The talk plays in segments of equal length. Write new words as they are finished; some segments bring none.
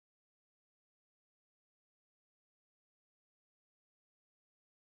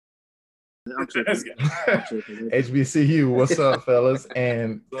I'm tripping. I'm tripping. HBCU, what's up, fellas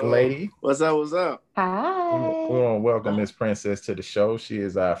and lady? What's up? What's up? We Hi. want to welcome Miss Princess to the show. She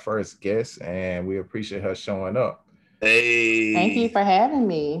is our first guest, and we appreciate her showing up. Thank you Hey. for having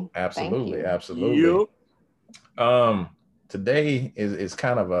me. Thank Absolutely, you. absolutely. Um, Today is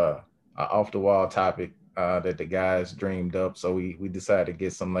kind of a off the wall topic that the guys dreamed up. So we decided to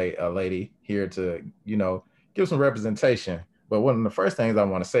get a lady here to give some representation. But one of the first things I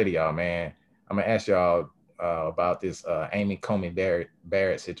want to say to y'all, man, I'm gonna ask y'all about this Amy Comey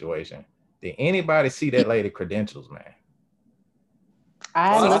Barrett situation. Did anybody see that lady credentials, man?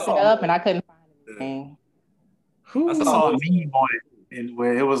 I Well, I looked it saw, up and I couldn't find anything. I Who? saw a meme on it, and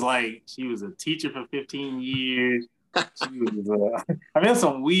where it was like she was a teacher for 15 years. She was, I mean,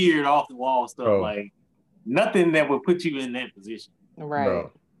 some weird off the wall stuff, Bro. like nothing that would put you in that position Right.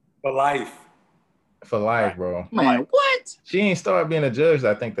 Bro, for life. for life, Right. bro. Man, what? She ain't started being a judge,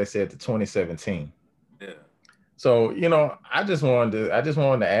 I think they said, to 2017. Yeah. So, I just wanted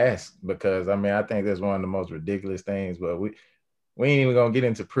to ask, because I mean, I think that's one of the most ridiculous things, but we ain't even gonna get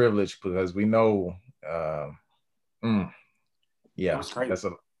into privilege because we know It was crazy.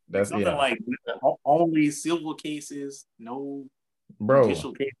 That's Something like only civil cases, no bro.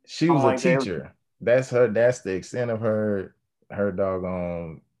 judicial cases. She was something a like that. teacher. That's the extent of her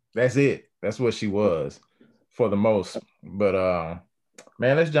doggone. That's it. That's what she was for the most. But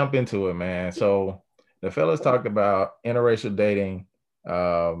man, let's jump into it, man. So the fellas talked about interracial dating,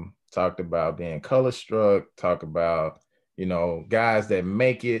 talked about being color struck, talked about, guys that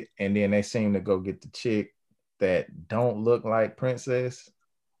make it and then they seem to go get the chick that don't look like Princess.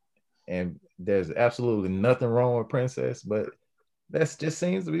 And there's absolutely nothing wrong with Princess, but that just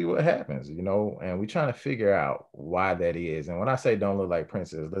seems to be what happens, and we're trying to figure out why that is. And when I say don't look like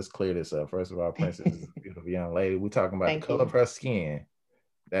Princess, let's clear this up. First of all, Princess is a beautiful young lady. We're talking about Thank the color you. of her skin.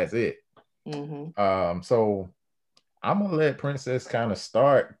 That's it. Mm-hmm. So I'm gonna let Princess kind of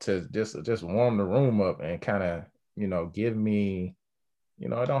start to just warm the room up and kind of, give me, it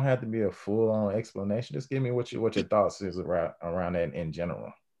don't have to be a full-on explanation. Just give me what your thoughts is around that in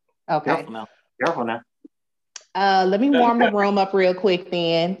general. Okay. Careful now. Let me warm the room up real quick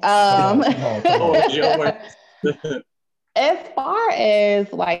then. Come on. As far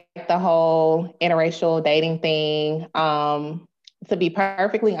as like the whole interracial dating thing, to be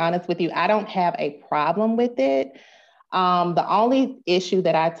perfectly honest with you, I don't have a problem with it. The only issue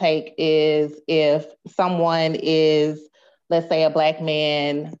that I take is if someone is, let's say, a Black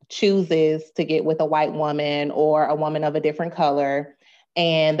man chooses to get with a white woman or a woman of a different color,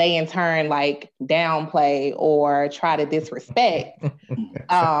 and they in turn like downplay or try to disrespect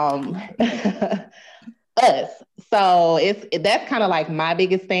us. So that's kind of like my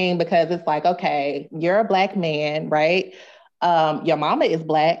biggest thing, because it's like, okay, you're a Black man, right? Your mama is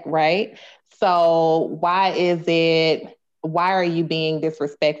Black, right? So why are you being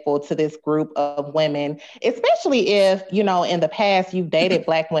disrespectful to this group of women, especially if, in the past you've dated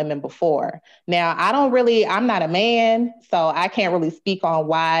Black women before? Now, I'm not a man, so I can't really speak on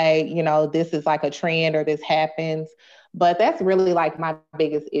why, this is like a trend or this happens, but that's really like my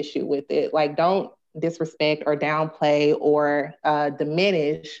biggest issue with it. Like, don't disrespect or downplay or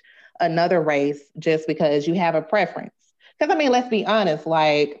diminish another race just because you have a preference. Because I mean, let's be honest,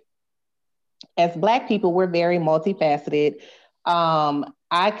 like, as Black people, we're very multifaceted.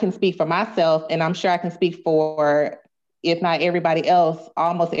 I can speak for myself, and I'm sure I can speak for, if not everybody else,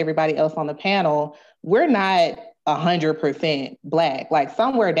 almost everybody else on the panel. We're not 100% Black. Like,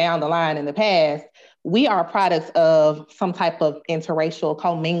 somewhere down the line in the past, we are products of some type of interracial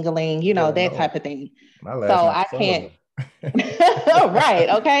commingling, that type of thing. So I can't. Right.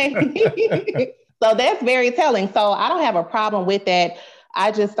 Okay. So that's very telling. So I don't have a problem with that.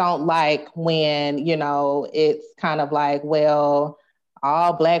 I just don't like when, it's kind of like, well,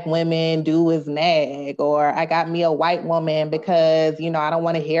 all Black women do is nag, or I got me a white woman because, I don't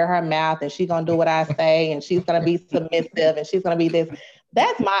want to hear her mouth and she's going to do what I say and she's going to be submissive and she's going to be this.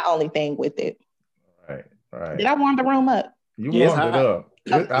 That's my only thing with it. Right. Did I warm the room up? You warmed it up.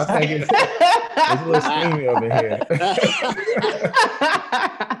 I think it's a little steamy over here.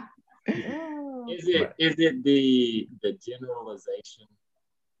 Is it the generalization,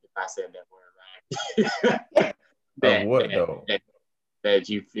 if I said that word right? that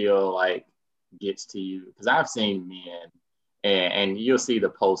you feel like gets to you? Because I've seen men, and you'll see the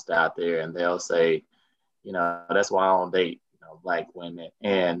post out there, and they'll say, that's why I don't date, Black women,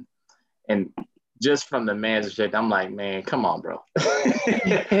 and just from the man's perspective, I'm like, man, come on, bro. Like,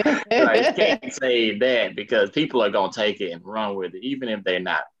 you can't say that, because people are gonna take it and run with it, even if they're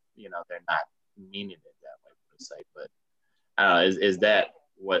not, they're not meaning it that way per se. But is that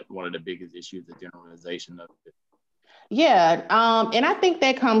what one of the biggest issues, the generalization of it. Yeah, and I think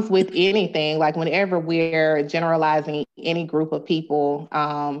that comes with anything. Like whenever we're generalizing any group of people,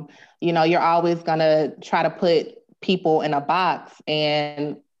 you're always gonna try to put people in a box,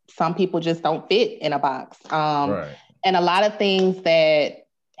 and some people just don't fit in a box. Right. And a lot of things that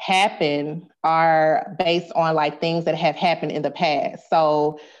happen are based on like things that have happened in the past.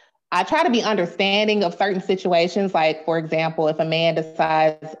 So I try to be understanding of certain situations. Like, for example, if a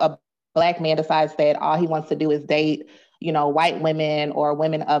Black man decides that all he wants to do is date, white women or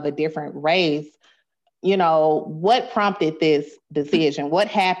women of a different race, what prompted this decision? What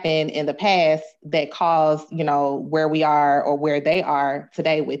happened in the past that caused, where we are or where they are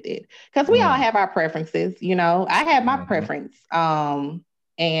today with it? Because we all have our preferences, I have my preference.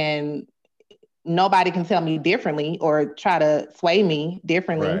 And nobody can tell me differently or try to sway me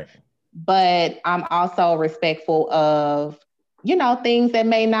differently. Right. But I'm also respectful of, things that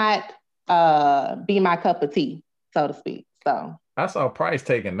may not be my cup of tea, so to speak. So I saw Price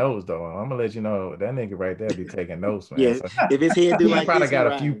taking notes though. I'm gonna let you know that nigga right there be taking notes, man. Yeah, so if his head do he like probably this, got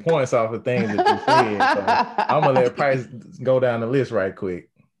a few points off of things that you said. So I'm gonna let Price go down the list right quick.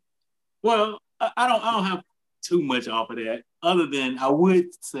 Well, I don't have too much off of that, other than I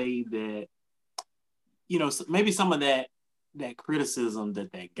would say that, maybe some of that criticism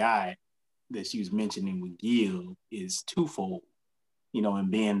that guy that she was mentioning would give is twofold,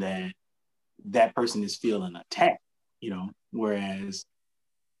 and being that person is feeling attacked, whereas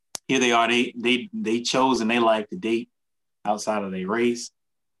here they are, they chose and they like to date outside of their race,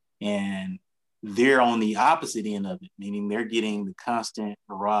 and they're on the opposite end of it, meaning they're getting the constant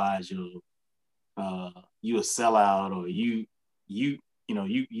barrage of you a sellout, or you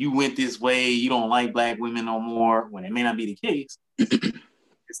went this way, you don't like Black women no more, when it may not be the case.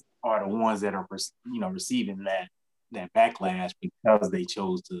 Are the ones that are receiving that backlash because they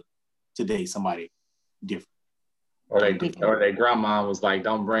chose to date somebody different. Or their grandma was like,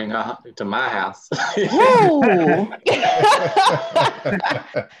 "Don't bring her to my house."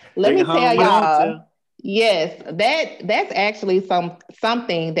 Let me tell y'all. Yes, that's actually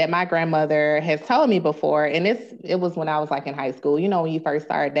something that my grandmother has told me before, and it was when I was like in high school. When you first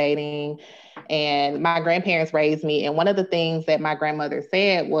start dating, and my grandparents raised me, and one of the things that my grandmother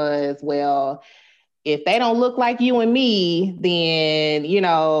said was, "Well, if they don't look like you and me, then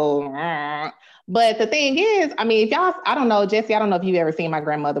But the thing is, I mean, if y'all, I don't know, Jesse, I don't know if you've ever seen my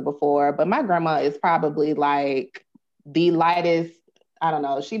grandmother before, but my grandma is probably like the lightest, I don't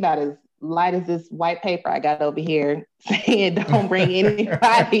know, she about as light as this white paper I got over here, saying don't bring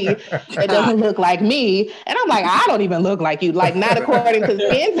anybody that doesn't look like me. And I'm like, I don't even look like you, like not according to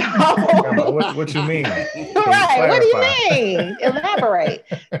skin tone. What you mean? Right, what do you mean? Elaborate.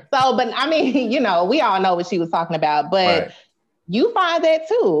 So, but I mean, we all know what she was talking about, but right. You find that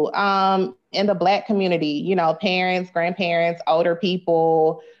too. In the Black community, parents, grandparents, older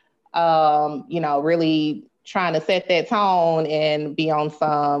people, really trying to set that tone and be on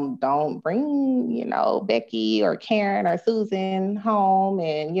some, don't bring, Becky or Karen or Susan home,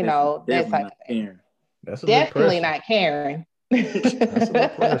 and, that type of thing. That's definitely not Karen. That's a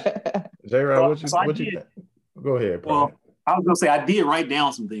good question. J-Rod, what you think? Go ahead, bro. Well, I was going to say, I did write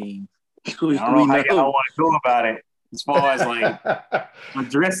down some things. I don't know how y'all want to go about it, as far as like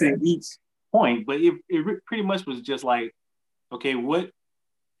addressing each point, but it pretty much was just like, okay, what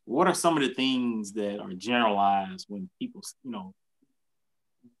are some of the things that are generalized when people,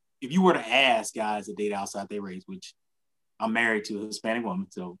 if you were to ask guys to date outside their race, which I'm married to a Hispanic woman,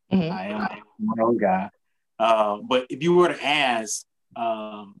 so I am one old guy. But if you were to ask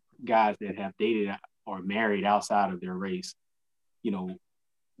guys that have dated or married outside of their race,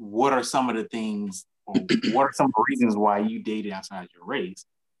 what are some of the things, or what are some of the reasons why you dated outside your race?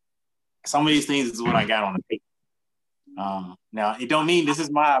 Some of these things is what I got on the paper. Now, it don't mean this is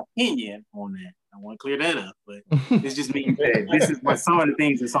my opinion on that. I want to clear that up, but it's just means that this is what some of the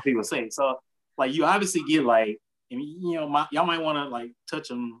things that some people say. So, like, you obviously get like, y'all might want to like touch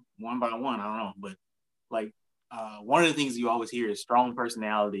them one by one. I don't know, but like, one of the things you always hear is strong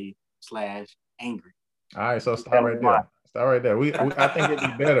personality / angry. All right, so start right there. Start right there. We I think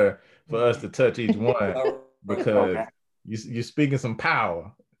it'd be better for us to touch each one because you're speaking some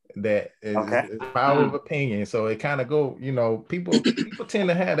power. That is power of opinion. So it kind of go, people tend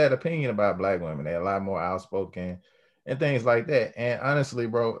to have that opinion about Black women. They're a lot more outspoken and things like that. And honestly,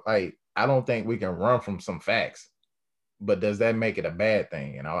 bro, like, I don't think we can run from some facts, but does that make it a bad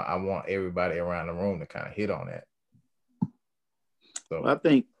thing? And I want everybody around the room to kind of hit on that. So I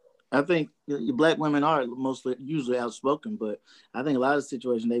think Black women are usually outspoken, but I think a lot of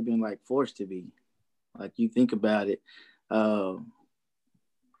situations they've been like forced to be. Like, you think about it,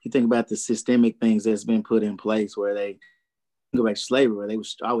 you think about the systemic things that's been put in place where they go back to slavery, where they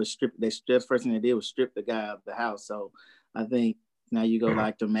was always strip. The first thing they did was strip the guy out of the house. So I think now you go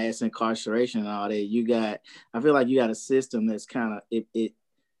like the mass incarceration and all that. I feel like you got a system that's kind of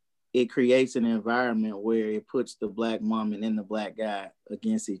it creates an environment where it puts the black woman and the black guy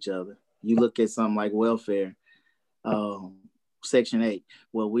against each other. You look at something like welfare, Section 8.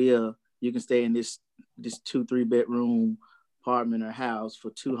 Well, you can stay in this 2-3 bedroom apartment or house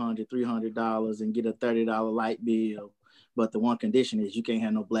for $200-$300 and get a $30 light bill, but the one condition is you can't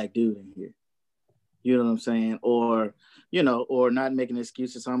have no black dude in here. You know what I'm saying? Or not making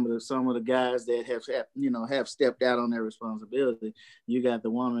excuses. Some of the guys that have stepped out on their responsibility. You got the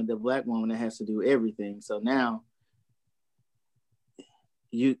black woman that has to do everything. So now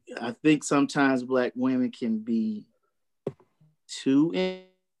I think sometimes black women can be too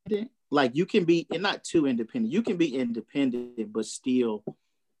independent. Like you can be not too independent. You can be independent, but still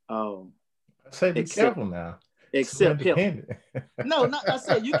I say be careful now. Accept help. No, not I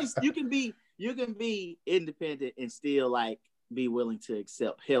said you can be independent and still like be willing to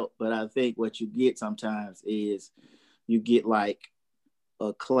accept help. But I think what you get sometimes is you get like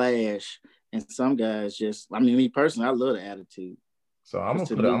a clash, and some guys me personally, I love the attitude. So I'm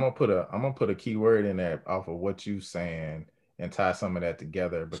gonna put a key word in there off of what you saying and tie some of that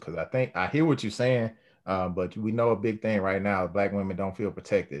together, because I think I hear what you're saying, but we know a big thing right now: black women don't feel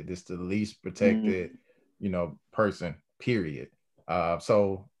protected. It's the least protected, person. Period.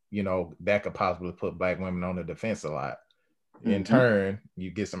 So that could possibly put black women on the defense a lot. In turn, you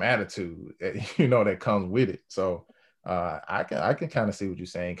get some attitude, that comes with it. So I can kind of see what you're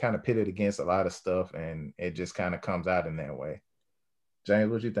saying, kind of pit it against a lot of stuff, and it just kind of comes out in that way.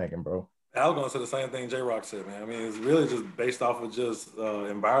 James, what you thinking, bro? I was going to say the same thing J-Rock said, man. I mean, it's really just based off of just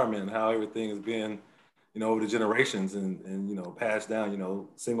environment and how everything has been, over the generations and passed down,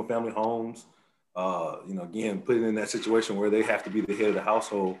 single family homes, again, putting in that situation where they have to be the head of the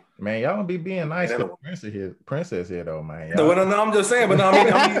household. Man, y'all don't be being nice to the princess here though, man. No, I'm just saying, but no, I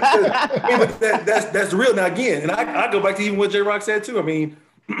mean that's real. Now again, and I go back to even what J-Rock said too. I mean,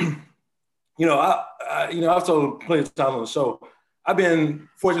 I've told plenty of times on the show, I've been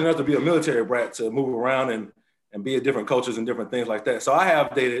fortunate enough to be a military brat, to move around and be at different cultures and different things like that. So I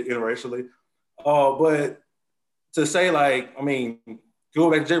have dated interracially, but to say go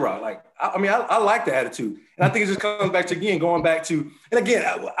back to J-Rock, I like the attitude, and I think it just comes back to and again,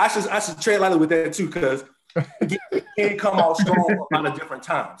 I should tread lightly with that too, because again, it can come out strong a lot of different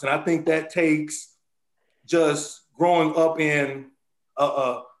times, and I think that takes just growing up in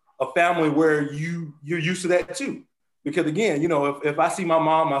a family where you're used to that too. Because again, if I see my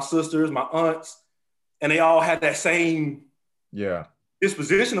mom, my sisters, my aunts, and they all have that same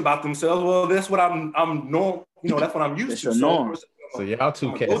disposition about themselves, well, that's what I'm normal. That's what I'm used to. So y'all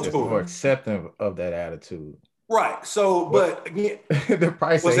two cats is more accepting of that attitude. Right. So, but again, the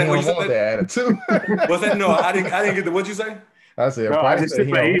price said he don't want that attitude. Was that no? I didn't get the what you say. I said price said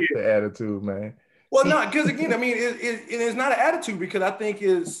he don't want the attitude, man. Well, no, because again, I mean, it's not an attitude, because I think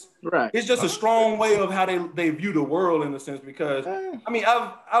it's just a strong way of how they view the world, in a sense. Because I mean,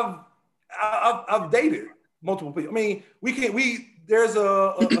 I've dated multiple people. I mean, there's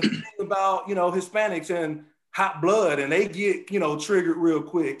a thing about Hispanics and hot blood, and they get triggered real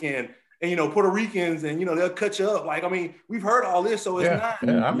quick, and Puerto Ricans, and they'll cut you up. Like, I mean, we've heard all this, so it's not.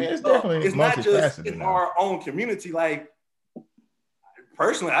 Yeah. I mean, it's definitely it's not just in our own community. Like,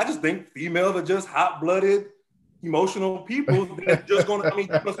 personally, I just think females are just hot-blooded, emotional people that just going to,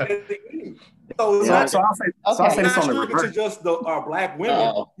 So I'll say this on the reverse. To just our black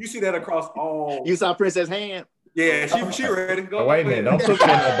women. You see that across all. You saw Princess hand. Yeah, she ready. Go. Wait a minute, don't put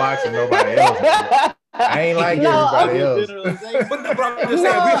me in no box with nobody else. I ain't like everybody else. But I'm just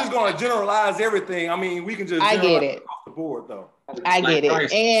saying, we're just going to generalize everything. I mean, we can just get it off the board, though. I get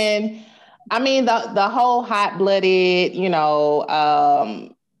it. And I mean, the whole hot-blooded,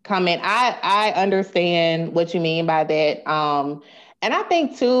 comment, I understand what you mean by that. And I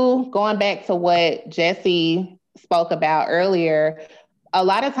think, too, going back to what Jesse spoke about earlier, a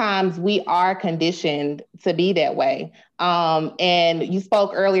lot of times we are conditioned to be that way. And you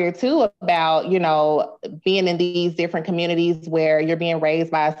spoke earlier too about, being in these different communities where you're being raised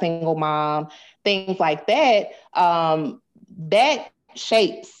by a single mom, things like that. That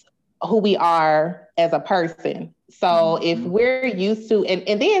shapes who we are as a person. So if we're used to,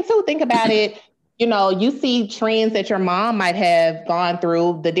 and then too, think about it, you see trends that your mom might have gone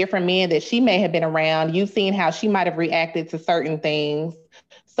through, the different men that she may have been around. You've seen how she might have reacted to certain things.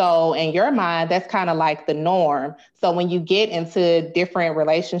 So in your mind, that's kind of like the norm. So when you get into different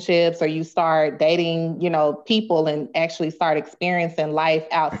relationships or you start dating, people and actually start experiencing life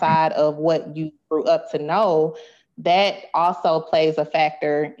outside of what you grew up to know, that also plays a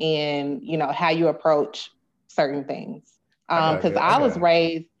factor in, how you approach certain things. Because I was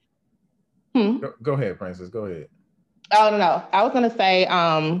raised. Go ahead, Princess. Go ahead. Oh, no. I was going to say,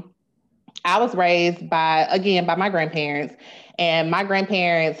 I was raised by my grandparents, and my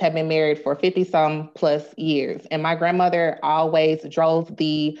grandparents have been married for 50 some plus years. And my grandmother always drove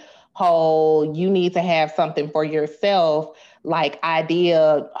the whole, you need to have something for yourself, like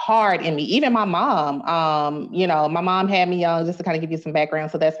idea hard in me. Even my mom, my mom had me young, just to kind of give you some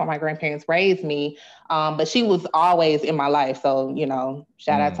background. So that's why my grandparents raised me. But she was always in my life. So,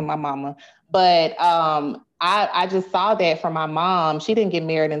 shout out to my mama. But I just saw that from my mom. She didn't get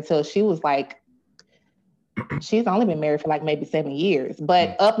married until she was like, she's only been married for like maybe 7 years.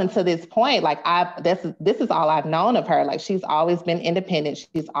 But up until this point, like this is all I've known of her. Like she's always been independent.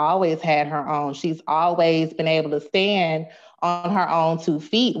 She's always had her own. She's always been able to stand on her own 2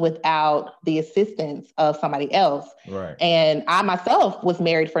 feet without the assistance of somebody else. Right. And I myself was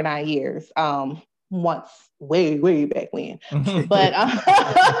married for 9 years. Once way back when. But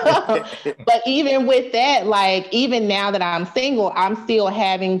but even with that, like even now that I'm single, I'm still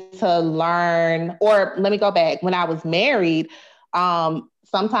having to learn, or let me go back. When I was married,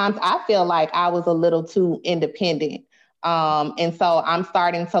 sometimes I feel like I was a little too independent. And so I'm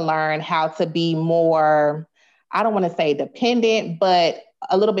starting to learn how to be more, I don't want to say dependent, but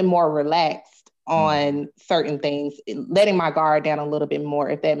a little bit more relaxed on certain things, letting my guard down a little bit more,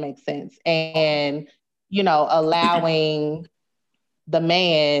 if that makes sense. And, allowing the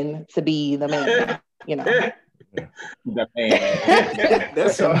man to be the man, The man.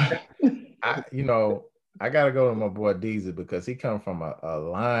 That's so, I gotta go to my boy Deezy because he comes from a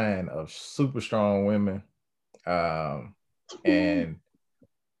line of super strong women. And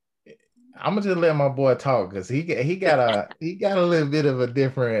I'm gonna just let my boy talk because he got a little bit of a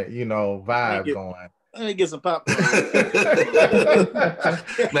different, vibe going. Let me get some popcorn.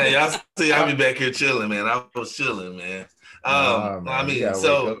 Man, y'all see, I'll be back here chilling, man. I was chilling, man. Man, I mean,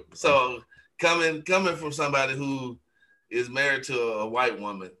 so coming from somebody who is married to a white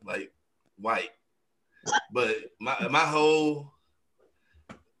woman, like white, but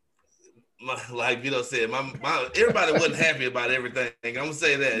like Vito said, my everybody wasn't happy about everything. I'm gonna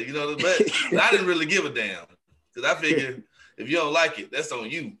say that, but I didn't really give a damn because I figured if you don't like it, that's on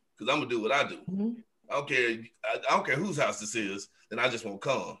you because I'm gonna do what I do. Mm-hmm. I don't care whose house this is, then I just won't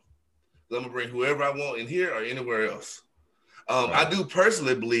come. I'm gonna bring whoever I want in here or anywhere else. Right. I do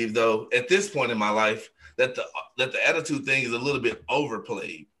personally believe, though, at this point in my life, that the attitude thing is a little bit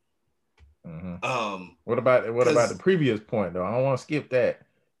overplayed. Mm-hmm. What about the previous point though? I don't want to skip that.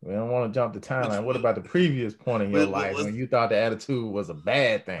 We don't want to jump the timeline. What about the previous point in your life when you thought the attitude was a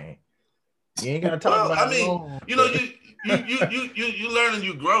bad thing? You ain't gotta talk about. I mean, you learn and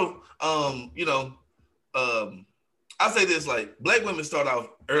you grow. I say this, like black women start off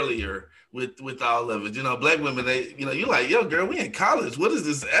earlier with all of it. Black women, they, you're like, yo, girl, we in college. What is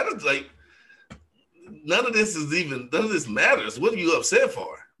this attitude? Like, none of this matters. What are you upset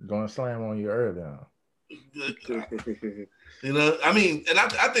for? Going to slam on you early on. I mean, and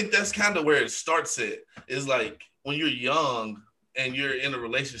I think that's kind of where it starts at, is like when you're young and you're in a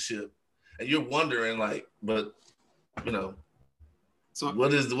relationship and you're wondering like, but so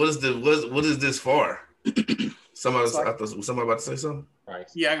what is this for? Somebody about to say something? Right.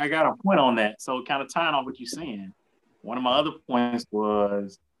 Yeah, I got a point on that. So kind of tying on what you're saying, one of my other points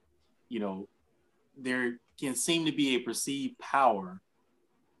was, there can seem to be a perceived power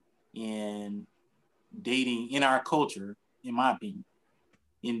in dating in our culture, in my opinion,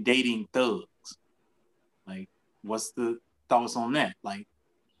 in dating thugs. Like, what's the thoughts on that? Like,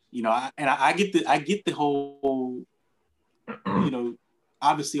 I get the whole,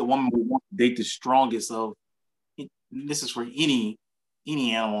 obviously a woman would want to date the strongest of, this is for any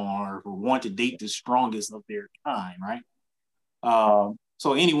animal on earth, would want to date the strongest of their kind, right?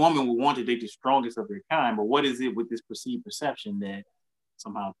 So any woman would want to date the strongest of their kind, but what is it with this perceived perception that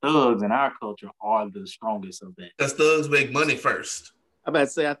somehow thugs in our culture are the strongest of that? Because thugs make money first. I'm about to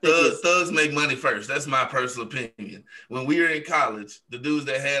say, I think thugs make money first. That's my personal opinion. When we were in college, the dudes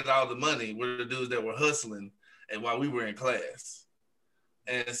that had all the money were the dudes that were hustling, and while we were in class.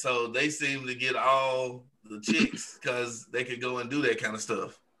 And so they seemed to get all the chicks because they could go and do that kind of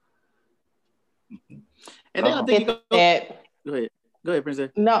stuff. And then I think Go ahead, Princess.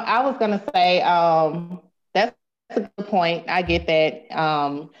 No, I was gonna say that's a good point. I get that.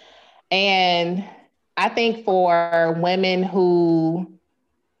 And I think for women who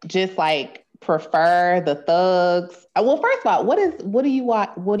just like prefer the thugs? Well, first of all, what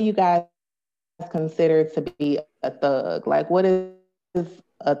do you guys consider to be a thug? Like, what is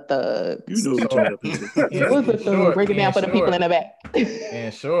a thug? You know what you're What's a thug? Break it down for the people in the back.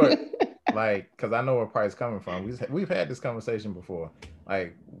 In short, like, because I know where Price coming from. We've had this conversation before.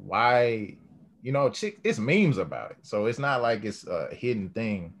 Like, why, it's memes about it. So it's not like it's a hidden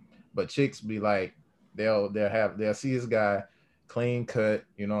thing. But chicks be like, they'll see this guy clean cut,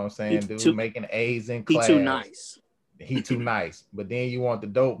 you know what I'm saying? Dude making A's in class. He too nice. He too nice. But then you want the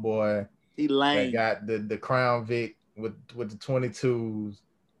dope boy. He lame. That got the Crown Vic with the 22s.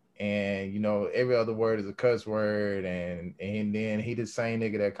 And every other word is a cuss word, and then he the same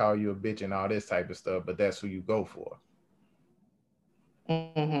nigga that call you a bitch and all this type of stuff, but that's who you go for.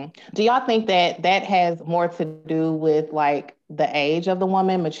 Mm-hmm. Do y'all think that has more to do with like the age of the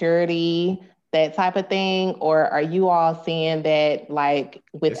woman, maturity, that type of thing, or are you all seeing that like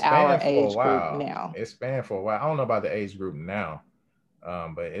with our age group now? It's spanned for a while. I don't know about the age group now,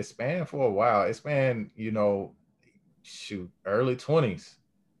 but it's spanned for a while. It's spanned, early 20s.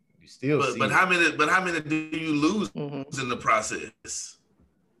 You still but how many do you lose in the process?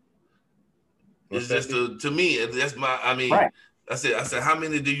 It's just to me, that's my. I mean, right. I said, how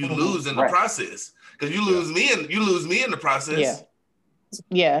many do you lose in the process? Because you lose me in the process.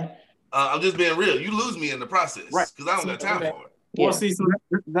 Yeah. I'm just being real. You lose me in the process, right? Because I don't got time for it. Well, see, so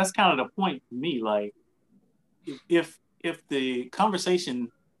that's kind of the point for me. Like, if the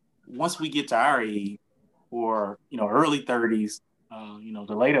conversation, once we get to our age, or early 30s.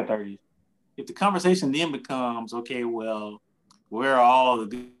 The later 30s, if the conversation then becomes, okay, well, where are all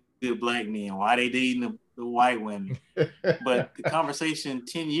the good black men? Why are they dating the white women? But the conversation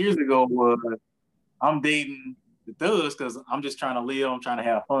 10 years ago was, I'm dating the thugs because I'm just trying to live, I'm trying to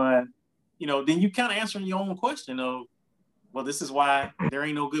have fun. Then you kind of answering your own question of, well, this is why there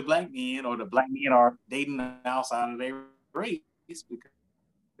ain't no good black men, or the black men are dating outside of their race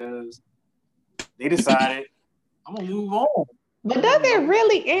because they decided, I'm going to move on. But does it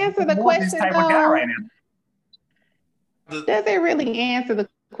really answer the question, though? Right now. Does it really answer the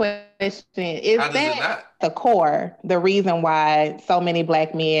question? Is that the core, the reason why so many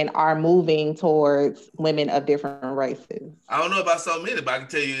black men are moving towards women of different races? I don't know about so many, but I can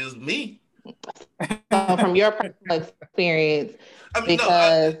tell you it's me. So from your personal experience, I think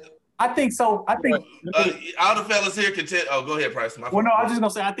so. I think all the fellas here can tell. Oh, go ahead, Price. I was just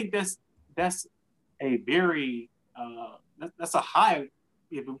gonna say, I think that's a very that's a high.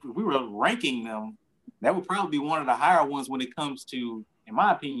 If we were ranking them, that would probably be one of the higher ones when it comes to, in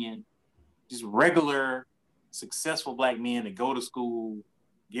my opinion, just regular successful black men that go to school,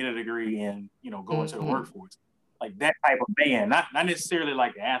 get a degree, and go into the workforce. Like that type of man, not necessarily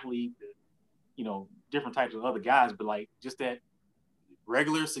like the athlete, different types of other guys, but like just that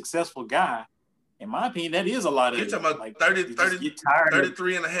regular successful guy. In my opinion, that is a lot of. You're talking about like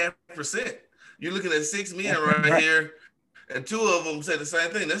 33.5%. You're looking at 6 men right here, and 2 of them say the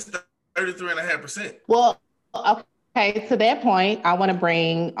same thing. That's 33.5%. Well, okay, to that point, I want to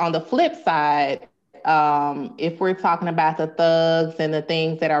bring on the flip side, if we're talking about the thugs and the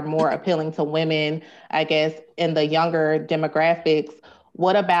things that are more appealing to women, I guess, in the younger demographics,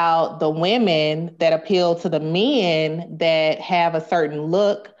 what about the women that appeal to the men that have a certain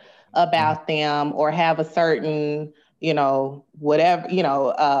look about them, or have a certain, whatever,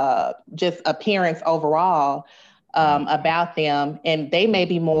 just appearance overall about them, and they may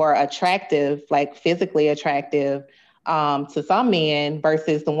be more attractive, like physically attractive to some men,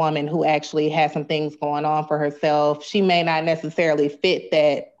 versus the woman who actually has some things going on for herself. She may not necessarily fit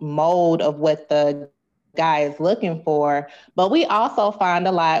that mold of what the guy is looking for, but we also find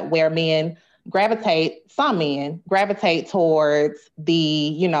a lot where some men gravitate towards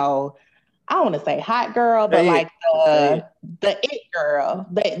the, I don't want to say hot girl, but like the it girl,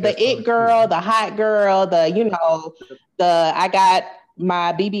 the it girl, the hot girl, I got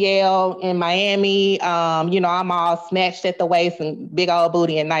my BBL in Miami, I'm all snatched at the waist and big old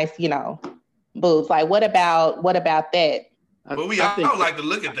booty and nice, boobs. Like, what about that? But I don't like to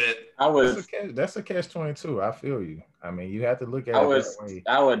look at that. That's a catch-22. I feel you. I mean, you have to look at it.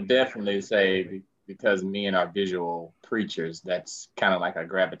 I would definitely say, because men are visual creatures, that's kind of like a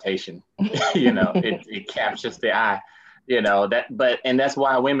gravitation. It captures the eye. And that's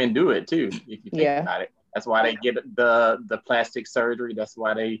why women do it too. If you think about it, that's why they get the plastic surgery. That's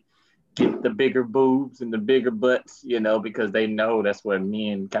why they get the bigger boobs and the bigger butts. Because they know that's what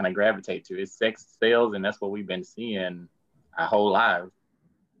men kind of gravitate to. It's sex sells, and that's what we've been seeing our whole lives.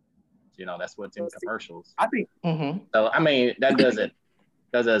 That's what's in commercials. I think. So I mean, that doesn't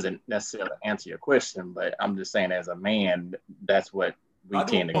necessarily answer your question, but I'm just saying, as a man, that's what we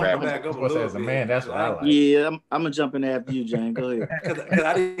tend to grab back up a little as a man, that's what I like. Yeah, I'm gonna jump in after you, Jane. Go ahead. Because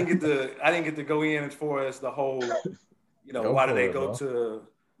I didn't get to go in as far as the whole, you know, why do they go to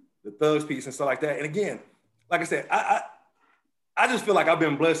the thugs piece and stuff like that. And again, like I said, I just feel like I've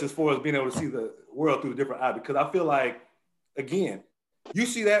been blessed as far as being able to see the world through a different eye, because I feel like, again, you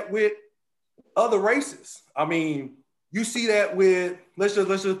see that with other races. I mean, you see that with, let's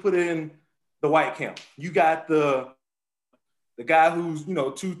just put it in the white camp. You got the guy who's, you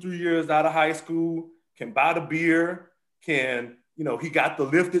know, 2-3 years out of high school, can buy the beer, can, you know, he got the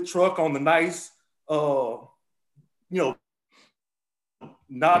lifted truck on the nice, you know,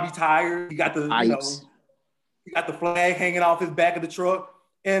 knobby tire. He got the, you know, he got the flag hanging off his back of the truck,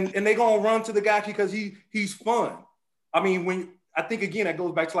 and they gonna run to the guy because he's fun. I mean, I think again that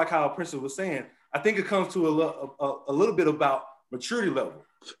goes back to like how Princess was saying. I think it comes to a little bit about maturity level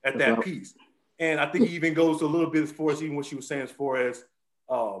at that piece, and I think it even goes a little bit as far as even what she was saying as far as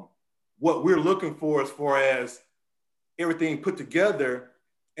what we're looking for as far as everything put together.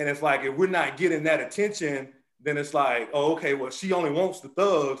 And it's like, if we're not getting that attention, then it's like, oh, okay, well, she only wants the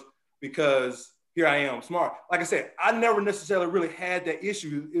thugs because here I am, smart. Like I said, I never necessarily really had that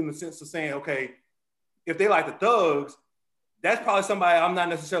issue in the sense of saying, okay, if they like the thugs, that's probably somebody I'm not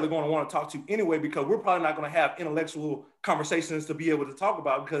necessarily going to want to talk to anyway, because we're probably not going to have intellectual conversations to be able to talk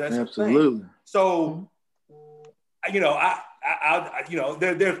about, because that's absolutely the thing. So, you know, I you know,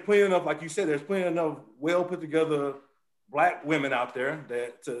 there's plenty enough, like you said, there's plenty enough well put together Black women out there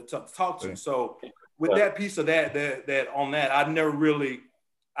that to talk to. So with that piece of that on that, I never really,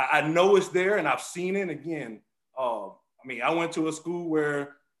 I know it's there and I've seen it. Again, I mean, I went to a school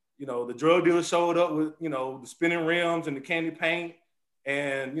where, you know, the drug dealers showed up with, you know, the spinning rims and the candy paint,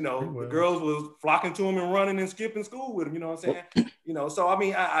 and, you know, the girls was flocking to them and running and skipping school with them, you know what I'm saying? You know, so I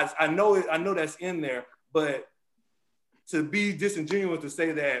mean, I know it, I know that's in there, but to be disingenuous to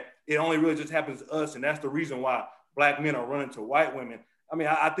say that it only really just happens to us and that's the reason why Black men are running to white women, I mean,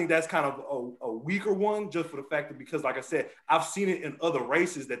 I think that's kind of a weaker one, just for the fact that, because like I said, I've seen it in other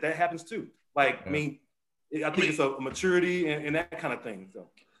races that happens too. Like, I mean, I think it's a maturity and that kind of thing. So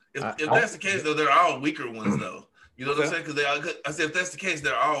if that's the case, though, they're all weaker ones, though. You know what I'm saying? Because I said, if that's the case,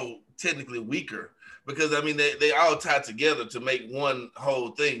 they're all technically weaker, because I mean, they all tie together to make one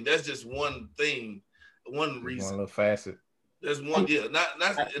whole thing. That's just one thing, one reason. One little facet. There's one, yeah. Not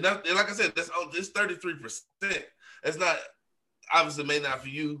like I said, it's 33%. That's not, obviously, may not for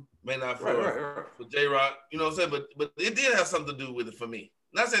you, may not for J-Rock. You know what I'm saying? But it did have something to do with it for me.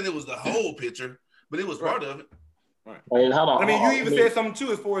 Not saying it was the whole picture, but it was part of it. Right. I mean, you even said something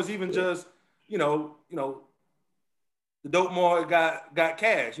too, as far as even just, you know, the dope more got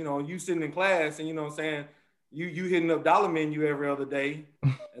cash. You know, you sitting in class and, you know what I'm saying, you hitting up Dollar Menu every other day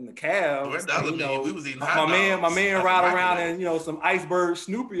in the cab. You know, we was eating my man ride around and, you know, some Iceberg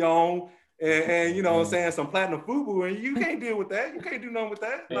Snoopy on and you know what I'm saying, some Platinum Fubu, and you can't deal with that. You can't do nothing with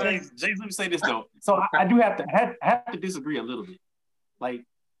that. James, let me say this though. So I do have to disagree a little bit. Like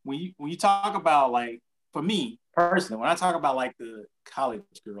when you talk about, like, for me personally, when I talk about like the college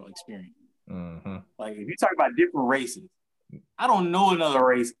girl experience, like if you talk about different races, I don't know another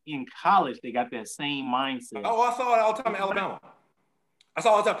race in college they got that same mindset. Oh, I saw it all the time in Alabama. I saw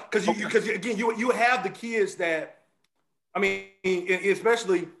it all the time because again you have the kids that, I mean,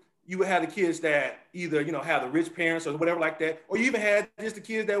 especially you would have the kids that either, you know, have the rich parents or whatever like that, or you even had just the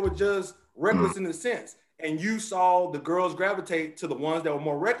kids that were just reckless in a sense. And you saw the girls gravitate to the ones that were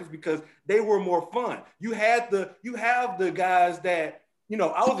more reckless because they were more fun. You have the guys that, you know,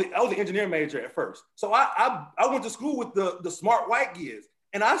 I was an engineering major at first. So I went to school with the smart white kids,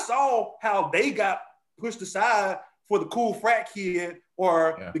 and I saw how they got pushed aside for the cool frat kid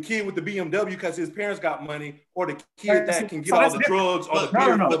or the kid with the BMW because his parents got money, or the kid that can get all the drugs or the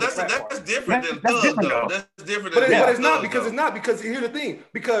beer. But that's different than thugs, though. That's different than But it's not, because here's the thing,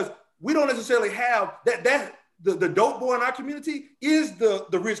 because we don't necessarily have that the dope boy in our community is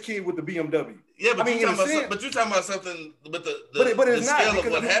the rich kid with the BMW. Yeah, but you're talking about something, but the scale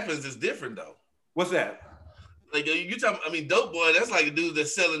of what happens is different though. What's that? Like you talking, I mean, dope boy, that's like a dude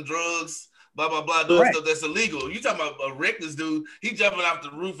that's selling drugs, blah blah blah, doing stuff that's illegal. You talking about a reckless dude, he jumping off the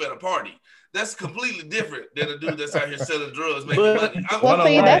roof at a party. That's completely different than a dude that's out here selling drugs, making money. Well,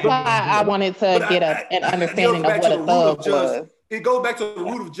 see, that's why I wanted to get an understanding of what a thug was. It goes back to the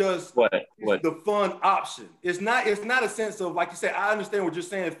root of just the fun option. It's not a sense of, like you said, I understand what you're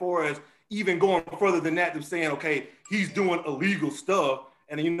saying as far as even going further than that, to saying, okay, he's doing illegal stuff.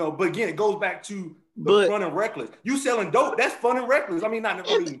 And, you know, but again, it goes back to but fun and reckless. You selling dope, that's fun and reckless. I mean, but I'm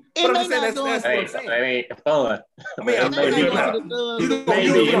just saying that's what I'm saying. It ain't fun. I mean,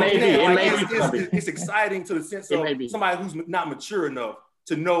 it's exciting to the sense of somebody who's not mature enough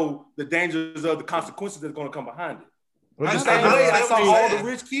to know the dangers of the consequences that's going to come behind it. The same way I saw all the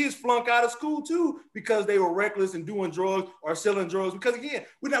rich kids flunk out of school too because they were reckless and doing drugs or selling drugs. Because again,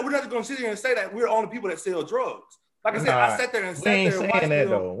 we're not just going to sit here and say that we're the only people that sell drugs. Like I said, I sat there and we ain't saying that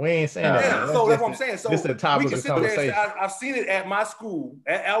though. We ain't saying that. So that's what I'm saying. So this is the topic of conversation. I've seen it at my school,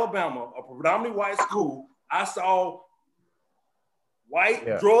 at Alabama, a predominantly white school. I saw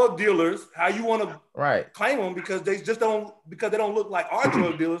white drug dealers. How you want to claim them because they don't look like our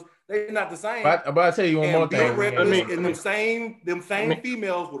drug dealers. They're not the same. But I'll tell you one more thing. And them same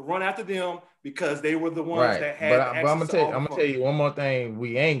females would run after them because they were the ones that had access. But I'm gonna tell you one more thing.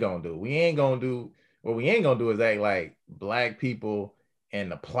 We ain't gonna do. What we ain't gonna do is act like black people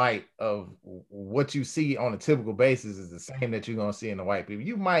and the plight of what you see on a typical basis is the same that you're gonna see in the white people.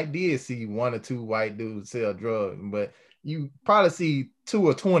 You might see 1 or 2 white dudes sell drugs, but you probably see 2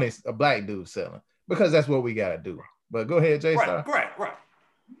 or 20 a black dude selling because that's what we gotta do. But go ahead, Jay. Right.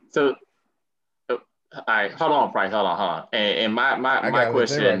 So, all right, hold on, Price. Hold on. And my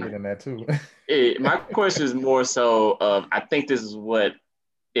question in that too. My question is more so of I think this is what.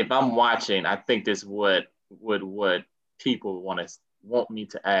 If I'm watching, I think this is what people want me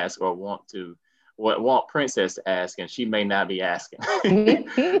to ask or want Princess to ask, and she may not be asking.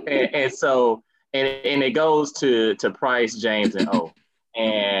 and so it goes to Price, James, and O.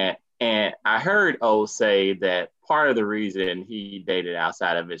 And I heard O say that part of the reason he dated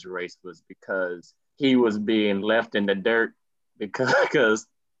outside of his race was because he was being left in the dirt because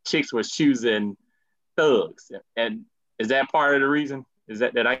chicks was choosing thugs. And is that part of the reason?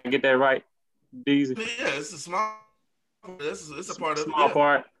 Did I get that right, Deezy? Yeah, it's a small. It's a part of small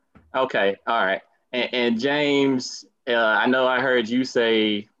part. Okay, all right. And James, I know I heard you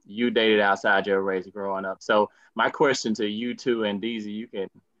say you dated outside your race growing up. So my question to you two and Deezy, you can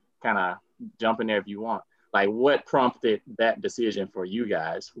kind of jump in there if you want. Like, what prompted that decision for you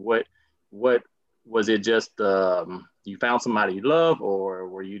guys? What was it? Just you found somebody you love, or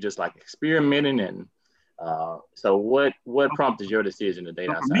were you just like experimenting and? So what prompted your decision to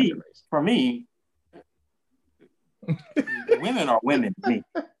date outside your race? For me, women are women to me.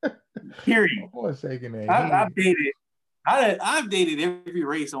 Period. I've dated every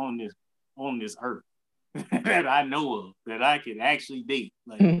race on this earth that I know of that I could actually date.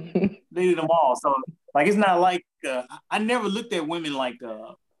 Like dated them all. So like it's not like I never looked at women like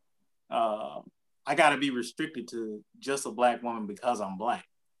I gotta be restricted to just a black woman because I'm black.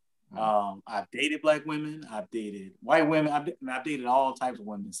 I've dated black women, I've dated white women, I've dated all types of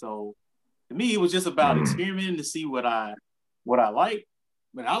women. So to me, it was just about experimenting to see what I like.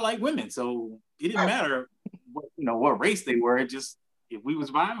 But I like women, so it didn't matter what race they were. It just if we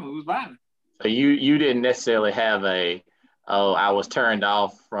was vibing, we was vibing. So you didn't necessarily have I was turned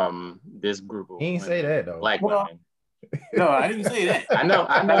off from this group of women. He didn't say that though. Black women. No, I didn't say that. I know.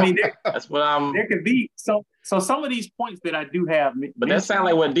 I mean, that's what I'm. There could be so some of these points that I do have. But that sounds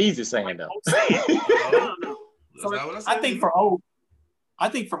like what Deez is saying, though. No. So I think for O,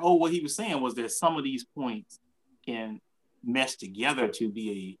 what he was saying was that some of these points can mesh together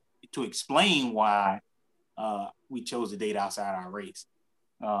to explain why we chose to date outside our race.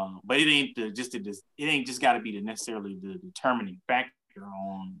 But it ain't just got to be necessarily the determining factor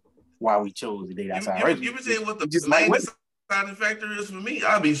on why we chose to date outside race. You were saying what the main deciding factor is for me?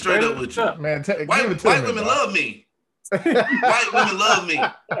 I'll be straight up with you. Man, white women love me. White women love me.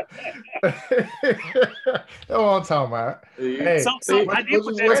 That's what I'm talking about. Hey, I did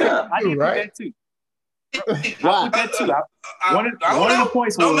put that too. One of the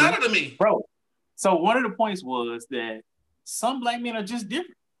points was, don't matter to me, bro. So one of the points was that some black men are just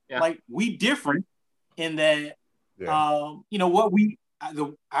different. Yeah. Like we different in that,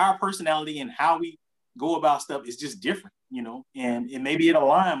 our personality and how we go about stuff is just different, and maybe it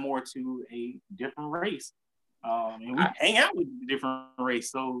align more to a different race. And we hang out with a different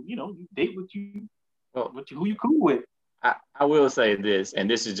race. So, you date who you cool with. I will say this, and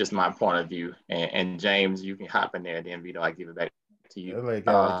this is just my point of view. And James, you can hop in there, then I give it back to you.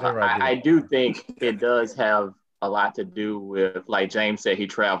 I do think it does have a lot to do with, like James said, he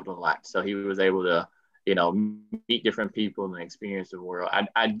traveled a lot. So he was able to, meet different people and experience the world.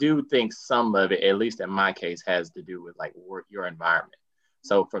 I do think some of it, at least in my case, has to do with like your environment.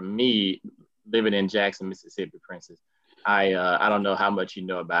 So for me, living in Jackson, Mississippi, Princess, I don't know how much you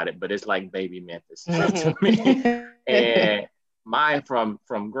know about it, but it's like baby Memphis to me. And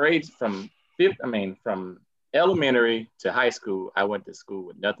from elementary to high school, I went to school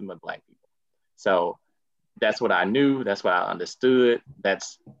with nothing but black people. So that's what I knew. That's what I understood.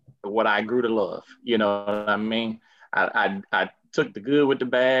 That's what I grew to love. You know what I mean? I took the good with the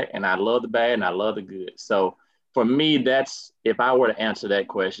bad, and I love the bad, and I love the good. So for me, that's, if I were to answer that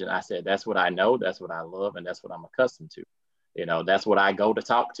question, I said, that's what I know, that's what I love, and that's what I'm accustomed to. You know, that's what I go to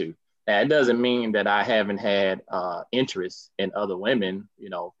talk to. And it doesn't mean that I haven't had interest in other women, you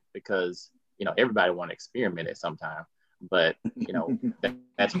know, because, you know, everybody want to experiment at some time. But, you know,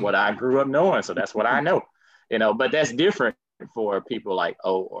 that's what I grew up knowing. So that's what I know, you know, but that's different for people like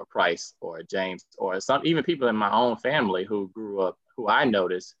O or Price or James or some, even people in my own family who grew up, who I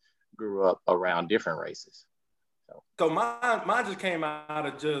noticed grew up around different races. So mine just came out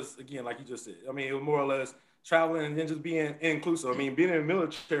of just, again, like you just said, I mean, it was more or less traveling and then just being inclusive. I mean, being in the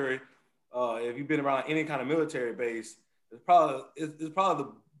military, if you've been around any kind of military base, it's probably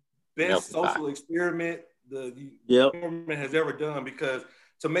the best social experiment the government has ever done, because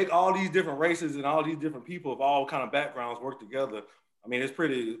to make all these different races and all these different people of all kind of backgrounds work together, I mean, it's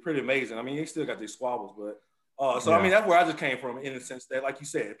pretty amazing. I mean, they still got these squabbles, but I mean, that's where I just came from, in the sense that, like you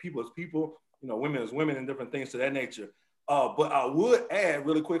said, people is people, you know, women is women, and different things to that nature. But I would add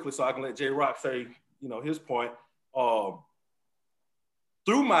really quickly, so I can let J Rock say, you know, his point.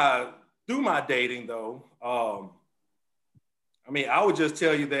 Through my dating though, I mean, I would just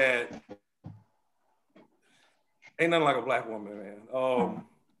tell you that ain't nothing like a black woman, man.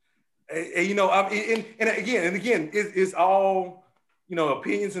 And you know, I mean, and again, it's all, you know,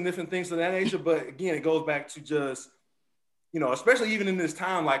 opinions and different things of that nature. But again, it goes back to just, you know, especially even in this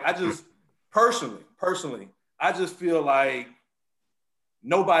time, like I just personally, I just feel like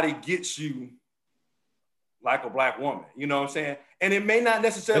nobody gets you like a black woman. You know what I'm saying? And it may not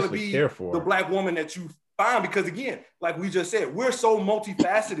necessarily be the black woman that you find, because again, like we just said, we're so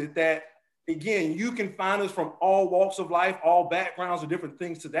multifaceted that, again, you can find us from all walks of life, all backgrounds, or different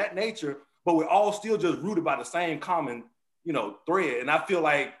things to that nature, but we're all still just rooted by the same common, you know, thread. And I feel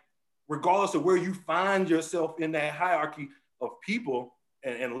like regardless of where you find yourself in that hierarchy of people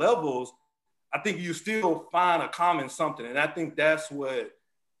and levels, I think you still find a common something. And I think that's what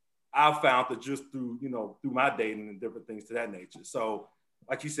I found that just through, you know, through my dating and different things to that nature. So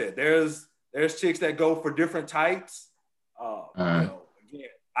like you said, there's chicks that go for different types. You know, again,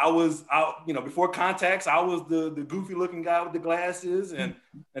 I was out, you know, before contacts, I was the goofy looking guy with the glasses and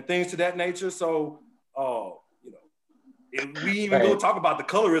things to that nature. So, you know, if we even go talk about the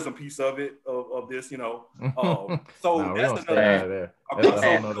colorism piece of it, of this, you know, so that's another. That's a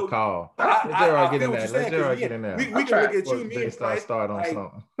whole nother call. Let Gerard get in there. Let Gerard get in there. We can look at you, me, and start on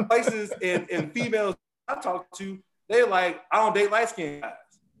something. Places and females I talk to, they're like, I don't date light skinned guys.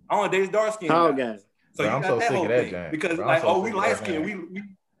 I don't date dark skinned guys. So I'm so sick of that, James. Because like, oh, we light skinned,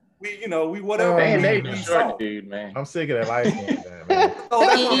 we you know, we whatever. They short dude, man. I'm sick of that light skinned, man. So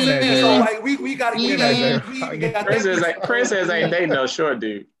that's what I'm saying. So like, we gotta get that. Princess ain't dating no short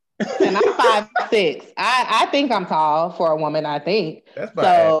dude. And I'm 5'6". I think I'm tall for a woman. I think that's about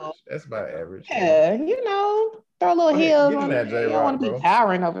average. That's about average. Yeah, you know, throw a little heels on it. You don't want to be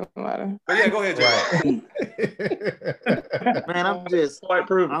towering over somebody. But yeah, go ahead, Jay. Man, I'm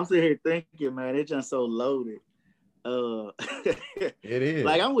sitting here thinking, man, it's just so loaded. It is.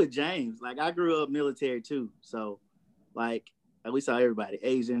 Like I'm with James. Like I grew up military too, so like we saw everybody: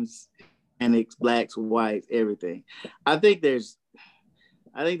 Asians, Hispanics, blacks, whites, everything. I think there's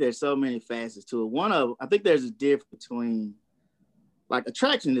so many facets to it. I think there's a difference between, like,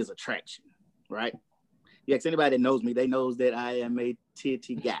 attraction is attraction, right? You ask anybody that knows me, they knows that I am a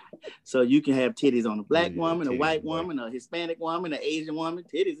titty guy. So you can have titties on a black woman, a white woman, a Hispanic woman, an Asian woman.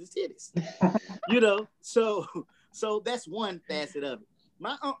 Titties is titties, you know? So that's one facet of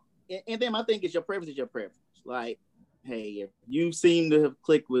it. And then my thing is your preference is your preference. Like, hey, if you seem to have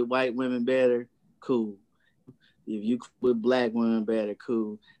clicked with white women better, cool. If you with black women better,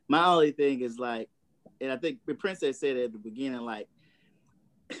 cool. My only thing is like, and I think the Princess said at the beginning, like,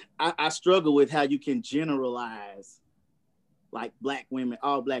 I struggle with how you can generalize like black women,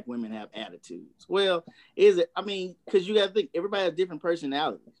 all black women have attitudes. Well, is it, I mean, because you got to think everybody has different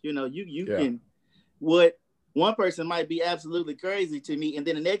personalities. You know, you can, what one person might be absolutely crazy to me, and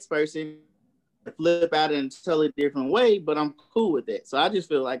then the next person flip out in a totally different way, but I'm cool with that. So I just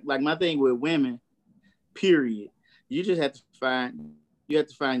feel like my thing with women, period, you just have to find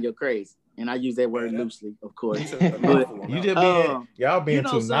your craze. And I use that word loosely, of course. But you just being, y'all being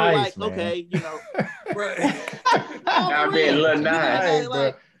too nice, like, man. Okay, you know. Y'all being a little nice,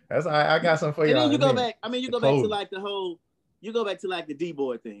 bro. That's I got something for you. And then you go back. I mean, you go back to like the whole. You go back to like the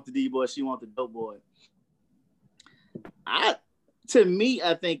D-boy thing. The D-boy, she wants the dope boy. to me,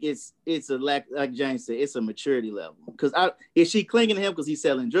 I think it's a lack, like James said, it's a maturity level. Because is she clinging to him because he's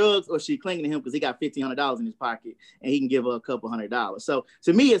selling drugs, or is she clinging to him because he got $1,500 in his pocket and he can give her a couple $100? So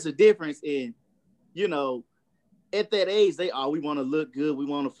to me, it's a difference in, you know, at that age, we want to look good, we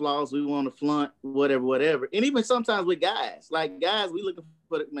want to floss, we want to flaunt, whatever. And even sometimes with guys, we looking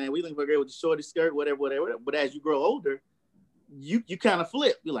for a girl with the shortest skirt, whatever. But as you grow older, you kind of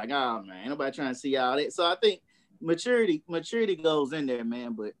flip. You're like, oh man, ain't nobody trying to see all that. So I think maturity goes in there,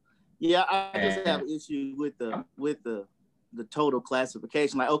 man. But yeah, I just have issues with the total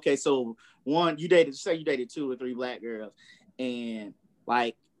classification. Like, okay, so you dated 2 or 3 black girls, and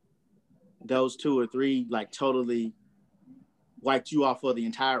like those 2 or 3 like totally wiped you off for the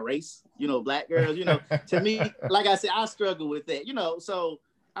entire race, you know, black girls, you know. To me, like I said, I struggle with that, you know. So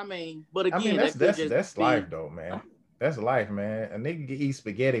I mean, but again, that's life though, man. That's life, man. A nigga can eat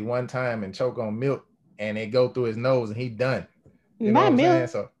spaghetti one time and choke on milk and it go through his nose and he done. You know what I'm saying?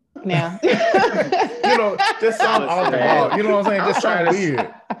 So now you know, just something off the wall. You know what I'm saying? Just something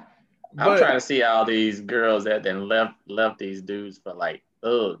weird. I'm trying to see all these girls that then left these dudes for like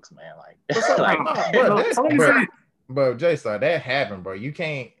thugs, man. Bro, J-Star, that happened, bro. You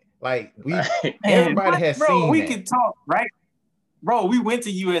can't everybody has seen we that. could talk, right? Bro, we went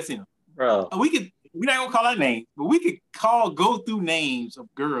to USM. Bro. We're not gonna call that name, but we could go through names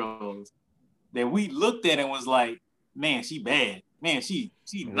of girls that we looked at and was like, man, she bad. Man, she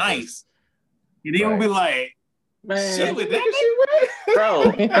nice. And then we'll be like, man, shit with that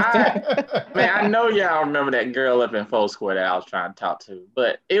bro. I know y'all remember that girl up in Full Square that I was trying to talk to,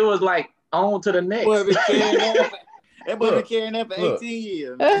 but it was like on to the next. That boy been carrying that for 18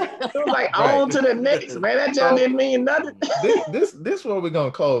 years. It was like on to the next, man. That just didn't mean nothing. This what we're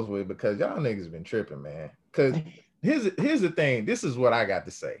gonna close with, because y'all niggas been tripping, man. Because here's the thing. This is what I got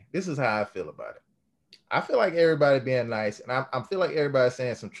to say. This is how I feel about it. I feel like everybody being nice, and I feel like everybody's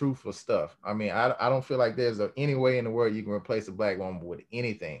saying some truthful stuff. I mean, I don't feel like there's any way in the world you can replace a black woman with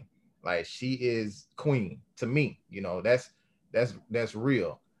anything. Like, she is queen to me. You know, that's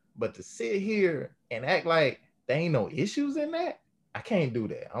real. But to sit here and act like there ain't no issues in that, I can't do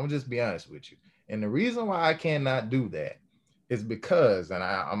that. I'm just be honest with you. And the reason why I cannot do that is because, and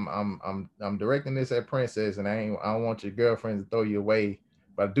I'm directing this at Princess, and I don't want your girlfriend to throw you away,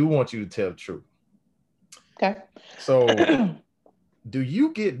 but I do want you to tell the truth. Okay. So do you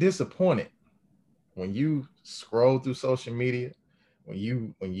get disappointed when you scroll through social media, when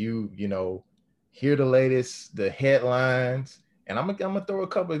you know, hear the headlines? And I'm gonna throw a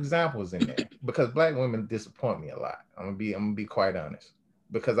couple examples in there, because black women disappoint me a lot. I'm gonna be quite honest,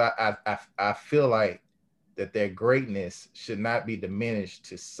 because I feel like that their greatness should not be diminished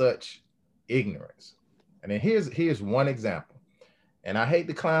to such ignorance. And then here's one example. And I hate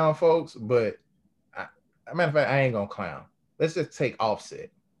to clown folks, but a matter of fact, I ain't gonna clown. Let's just take Offset.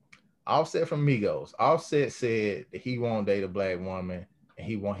 Offset from Migos. Offset said that he won't date a black woman and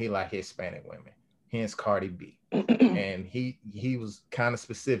he like Hispanic women. Hence Cardi B. And he was kind of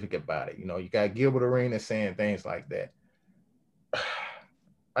specific about it. You know, you got Gilbert Arenas saying things like that.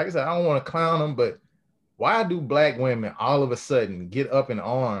 Like I said, I don't want to clown them, but why do black women all of a sudden get up in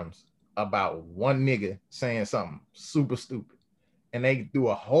arms about one nigga saying something super stupid? And they do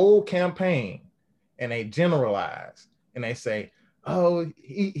a whole campaign and they generalize and they say, oh,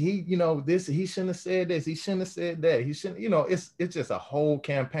 he you know, this, he shouldn't have said this, he shouldn't have said that, he shouldn't, you know, it's just a whole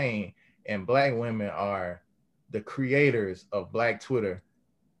campaign. And black women are the creators of Black Twitter.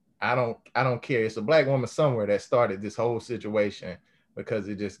 I don't care. It's a black woman somewhere that started this whole situation, because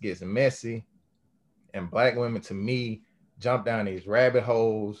it just gets messy. And black women, to me, jump down these rabbit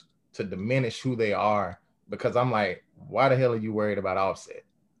holes to diminish who they are, because I'm like, why the hell are you worried about Offset?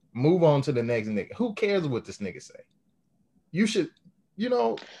 Move on to the next nigga. Who cares what this nigga say? You should, you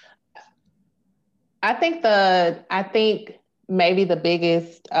know. I think maybe the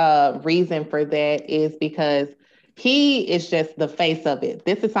biggest reason for that is because he is just the face of it.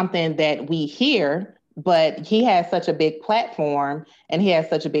 This is something that we hear, but he has such a big platform and he has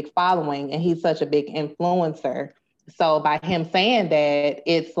such a big following and he's such a big influencer. So by him saying that,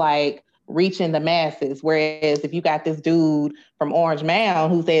 it's like reaching the masses. Whereas if you got this dude from Orange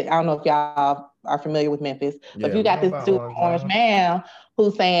Mound who said, I don't know if y'all are familiar with Memphis, but if you got this dude from Orange Mound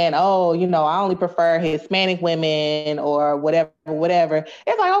who's saying, oh, you know, I only prefer Hispanic women or whatever.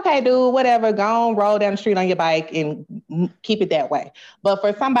 It's like, okay, dude, whatever, go on, roll down the street on your bike and keep it that way. But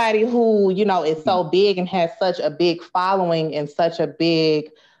for somebody who, you know, is so big and has such a big following and such a big,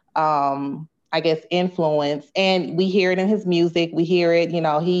 I guess, influence, and we hear it in his music, we hear it, you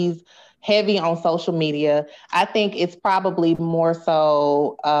know, he's heavy on social media. I think it's probably more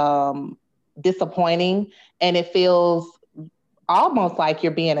so disappointing, and it feels almost like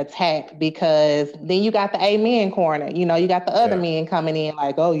you're being attacked, because then you got the amen corner. You know, you got the other men coming in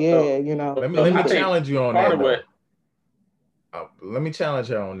like, oh yeah, So, you know. Let me challenge you on that. Let me challenge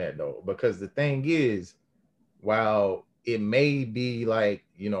her on that though, because the thing is, while it may be like,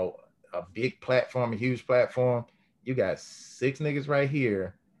 you know, a big platform, a huge platform, you got 6 niggas right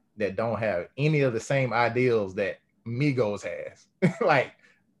here that don't have any of the same ideals that Migos has. Like,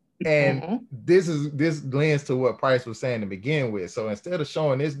 and this lends to what Price was saying to begin with. So instead of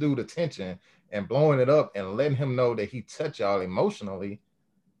showing this dude attention and blowing it up and letting him know that he touched y'all emotionally,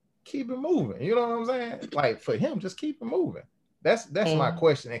 keep it moving. You know what I'm saying? Like, for him, just keep it moving. That's my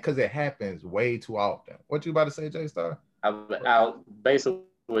question, because it happens way too often. What you about to say, J Star? I'll basically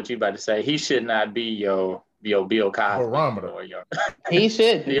what you about to say. He should not be your Bill Cosby barometer. Or your, he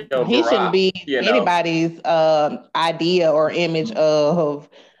should. He shouldn't be anybody's idea or image of.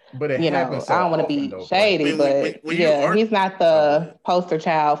 But it happens. I don't want to be shady, but he's not the poster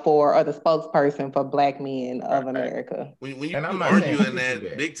child for or the spokesperson for Black men of America. When you argue in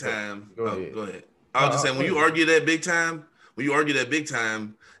that big time, go ahead. I was just saying, when you argue that big time,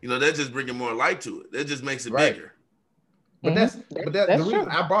 you know, that just bringing more light to it. That just makes it bigger. But that's the reason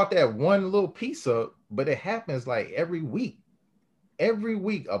I brought that one little piece up. But it happens like every week. Every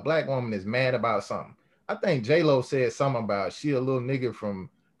week, a Black woman is mad about something. I think J-Lo said something about she a little nigga from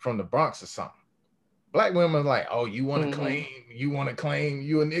the Bronx or something. Black women like, oh, you want to claim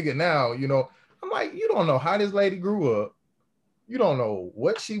you a nigga now, you know. I'm like, you don't know how this lady grew up. You don't know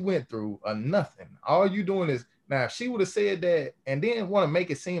what she went through or nothing. All you doing is, now if she would have said that and then want to make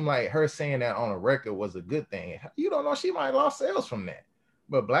it seem like her saying that on a record was a good thing, you don't know, she might have lost sales from that.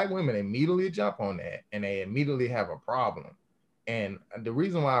 But Black women immediately jump on that and they immediately have a problem. And the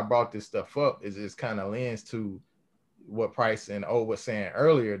reason why I brought this stuff up is it's kind of lends to what Price and O was saying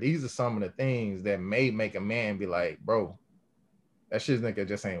earlier. These are some of the things that may make a man be like, bro, that shit nigga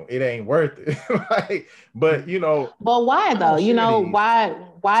just ain't worth it. Like, but you know. But why though? You know,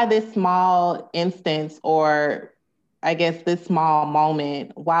 why this small instance, or I guess this small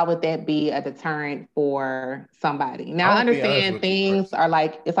moment, why would that be a deterrent for somebody? Now I understand things are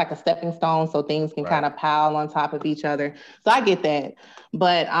like, it's like a stepping stone, so things can kind of pile on top of each other. So I get that.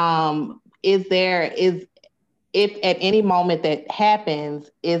 But if at any moment that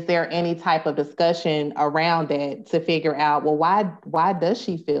happens, is there any type of discussion around that to figure out, well, why does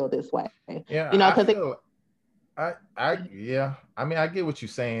she feel this way? Yeah, you know, because I mean, I get what you're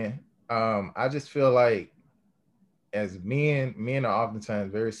saying. I just feel like as men are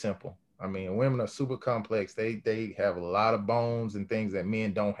oftentimes very simple. I mean, women are super complex. They have a lot of bones and things that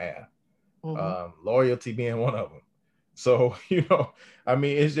men don't have. Loyalty being one of them. So, you know, I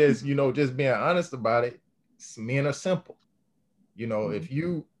mean, it's just, you know, just being honest about it. Men are simple. You know, if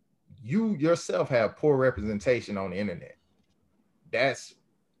you yourself have poor representation on the internet, that's,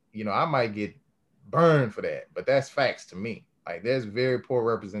 you know, I might get burned for that, but that's facts to me. Like, there's very poor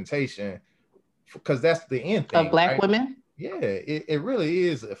representation because that's the end thing of Black women. Yeah, it really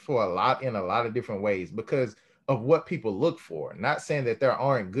is for in a lot of different ways because of what people look for. Not saying that there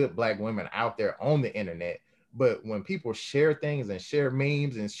aren't good Black women out there on the internet, but when people share things and share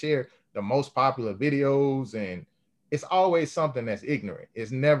memes and share the most popular videos, and it's always something that's ignorant.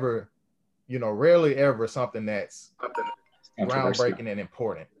 It's never, you know, rarely ever something that's groundbreaking and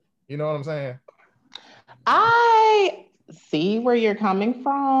important. You know what I'm saying? I see where you're coming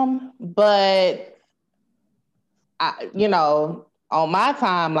from, but you know, on my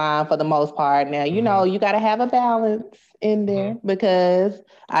timeline for the most part now, you know, you got to have a balance in there because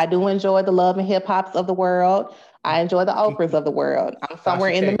I do enjoy the Love and Hip Hops of the world. I enjoy the Oprahs of the world. I'm somewhere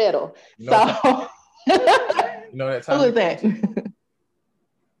in the middle. You know that who is that?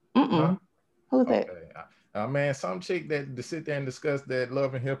 Who's that? Man, some chick that to sit there and discuss that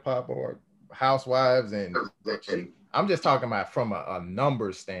Love and Hip Hop or Housewives and that chick. I'm just talking about from a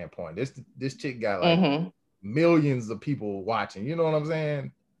numbers standpoint. This chick got like millions of people watching. You know what I'm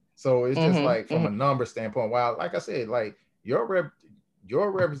saying? So it's just like from a number standpoint. While, like I said, like your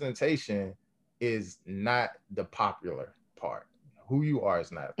representation is not the popular part. Who you are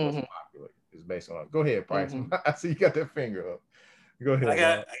is not what's popular. It's based on. Go ahead, Price. I see you got that finger up. Go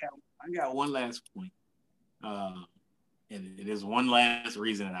ahead. I got one last point. And it is one last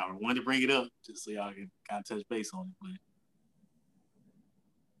reason, and I wanted to bring it up just so y'all can kind of touch base on it. But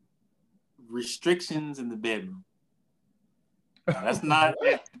restrictions in the bedroom. Now, that's not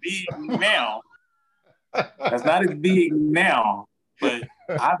as big now. That's not as big now, but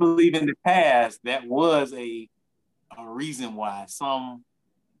I believe in the past that was a reason why some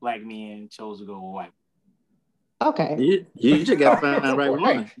Black men chose to go with white. Okay. You just got to find the right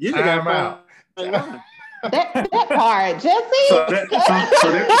one. You just got to find the right one. That part, Jesse.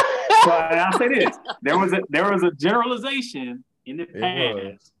 So I'll say this: there was a generalization in the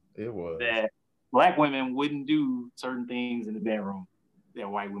past. It was that Black women wouldn't do certain things in the bedroom that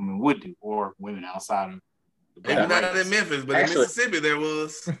white women would do, or women outside of. Maybe not in Memphis, but actually, in Mississippi there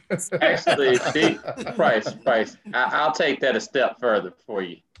was. Actually, Price. I'll take that a step further for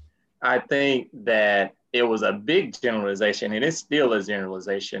you. I think that it was a big generalization, and it still is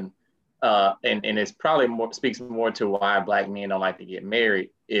generalization. And it's probably speaks more to why Black men don't like to get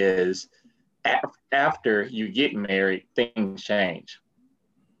married is after you get married, things change.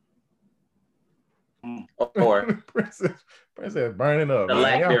 Or Princess burning up. The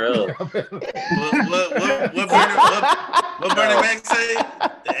lack thereof. What Bernie Mac say?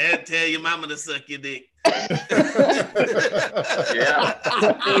 Tell your mama to suck your dick. Yeah.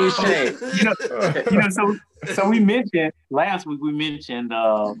 So we mentioned last week. We mentioned,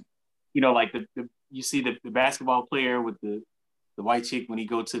 like you see the basketball player with the white chick when he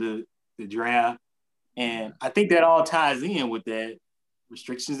go to the draft, and I think that all ties in with that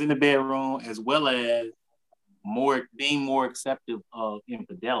restrictions in the bedroom as well as being more accepting of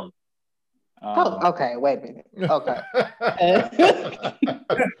infidelity. Okay, wait a minute. Okay.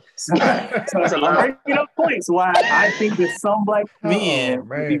 so I'm bringing up points why I think that some Black men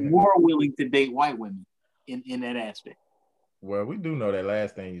would be more willing to date white women in that aspect. Well, we do know that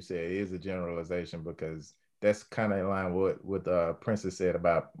last thing you said is a generalization because that's kind of in line with what Princess said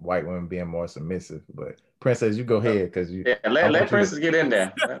about white women being more submissive. But Princess, you go ahead because you. Yeah, let Princess get in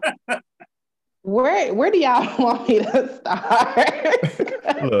there. Where do y'all want me to start?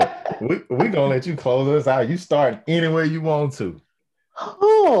 Look, we gonna let you close us out. You start anywhere you want to.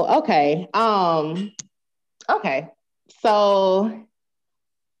 Oh, okay. Okay. So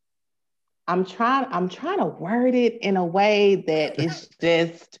I'm trying to word it in a way that is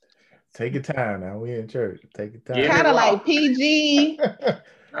just take your time now. We in church. Take your time. Kind of like PG.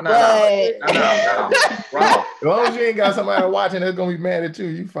 No. As long as you ain't got somebody watching that's gonna be mad at you,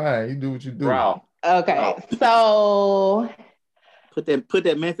 you fine. You do what you do. Raw. Okay. So put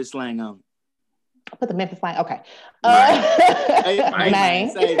that Memphis slang on. Put the Memphis slang. Okay.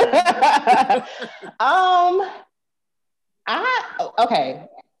 Okay.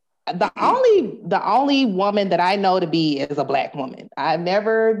 The only woman that I know to be is a Black woman. I've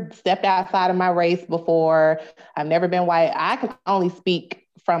never stepped outside of my race before. I've never been white. I can only speak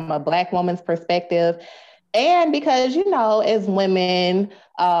from a Black woman's perspective. And because, as women,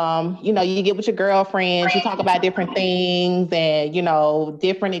 you get with your girlfriends, you talk about different things and,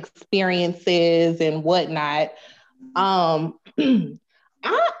 different experiences and whatnot. I'm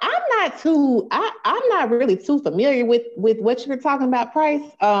not really too familiar with what you're talking about, Price.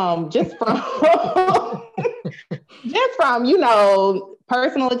 Just from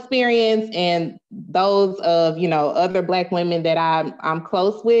personal experience and those of other Black women that I'm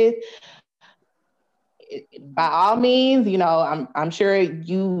close with. By all means, I'm sure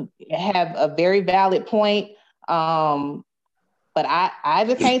you have a very valid point. But I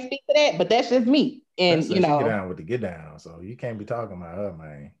just can't speak to that. But that's just me. And she get down with the get down, so you can't be talking about her,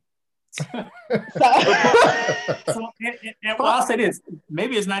 man. And I'll say this: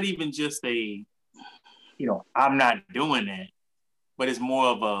 maybe it's not even just I'm not doing that, but it's more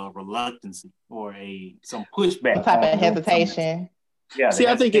of a reluctancy or some pushback, some type of hesitation. Yeah. See,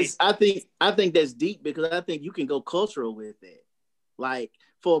 I think that's deep because I think you can go cultural with that. Like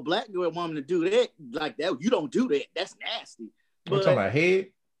for a Black girl woman to do that, like that, you don't do that. That's nasty. You're talking about head?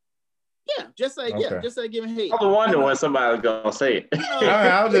 Yeah, just say giving head. I was wondering when somebody was gonna say it.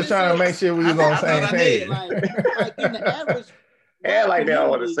 I was just trying to make sure we was on the same page. Like in the average, like they don't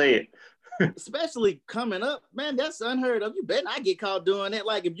want to say it. Especially coming up, man, that's unheard of. You better not get caught doing that.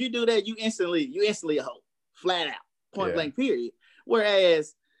 Like if you do that, you instantly a hoe, flat out, point blank, period.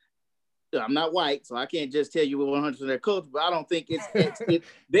 Whereas I'm not white, so I can't just tell you 100% of their culture, but I don't think it's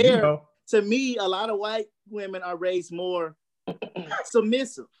there. To me, a lot of white women are raised more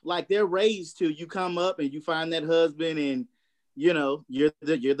submissive. Like they're raised to, you come up and you find that husband and you're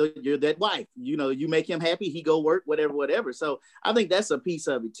that wife. You make him happy, he go work, whatever. So I think that's a piece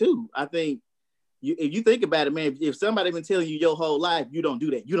of it too. I think if you think about it, man, if somebody been telling you your whole life, you don't do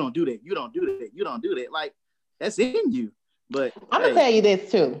that, like that's in you. But I'm gonna tell you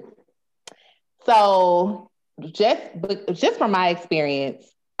this too. So just from my experience,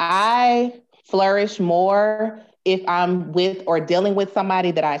 I flourish more if I'm with or dealing with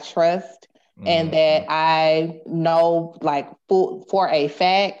somebody that I trust and that I know, like for a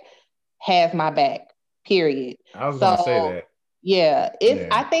fact, has my back. Period. I was gonna say that. Yeah,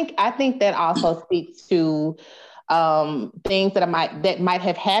 I think that also speaks to things that might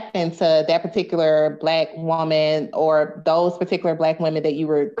have happened to that particular Black woman or those particular Black women that you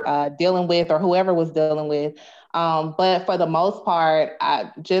were dealing with or whoever was dealing with. But for the most part,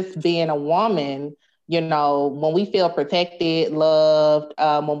 just being a woman, when we feel protected, loved,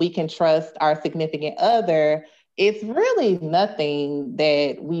 when we can trust our significant other, it's really nothing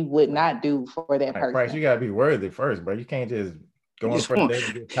that we would not do for that person. Price, you gotta be worthy first, bro. You can't just go on the first date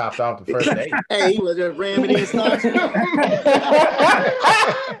and get chopped off the first date. Hey, he was just ramming in stuff.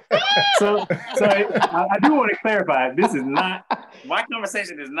 So I do want to clarify. This is not my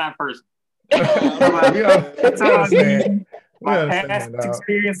conversation. Is not personal. My past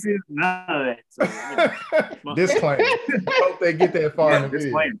experiences, none of that. So, disclaimer. Hope they get that far in the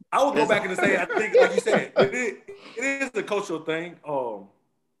video. I will go back and say, I think, like you said, it is a cultural thing.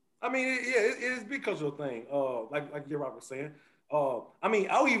 I mean, it is a big cultural thing. Like J-Rock was saying. I mean,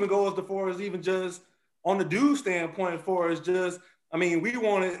 I'll even go as far as even just on the dude standpoint, as far as just, I mean, we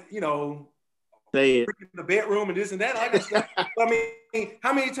wanted, say it in the bedroom and this and that. Like stuff. But I mean,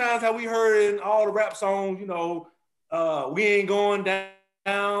 how many times have we heard in all the rap songs, we ain't going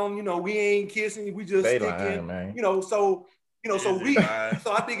down, we ain't kissing, we just sticking, man. So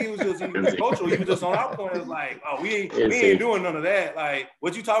I think it was just cultural. He was just on our point. It was like, oh, we ain't doing none of that. Like,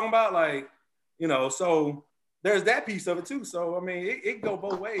 what you talking about? Like, so there's that piece of it too. So I mean, it go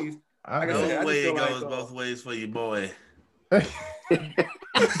both ways. Like I said, way it goes both ways for you, boy. Prince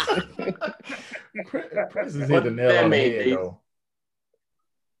is hit the nail on the head, though.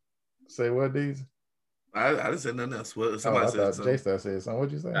 Say what, Deez? I didn't say nothing else. Somebody said something. J-Star said something.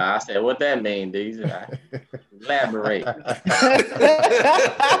 What'd you say? I said, what that mean, Deez? Elaborate.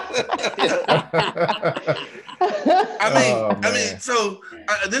 I mean, so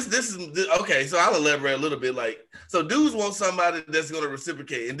this is okay. So I'll elaborate a little bit. Like, so dudes want somebody that's going to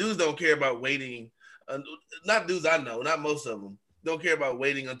reciprocate, and dudes don't care about waiting. Not dudes I know, not most of them don't care about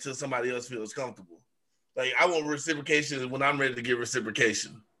waiting until somebody else feels comfortable. Like, I want reciprocation when I'm ready to get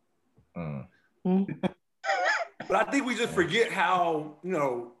reciprocation. But I think we just forget how,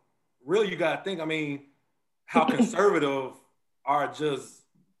 really you got to think, I mean, how conservative our just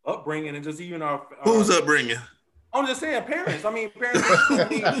upbringing and just even our who's upbringing? I'm just saying parents. I mean, parents,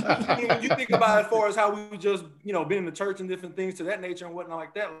 when you think about it as far as how we just, been in the church and different things to that nature and whatnot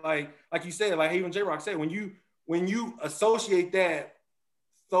like that, like you said, like even J-Rock said, when you associate that,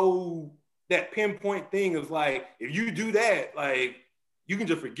 so that pinpoint thing is like, if you do that, like, you can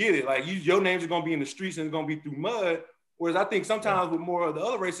just forget it. Like your names are gonna be in the streets and it's gonna be through mud. Whereas I think sometimes with more of the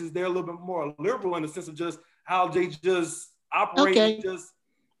other races, they're a little bit more liberal in the sense of just how they just operate, just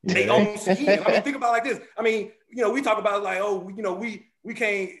they own skin. I mean, think about it like this. I mean, we talk about like, oh, we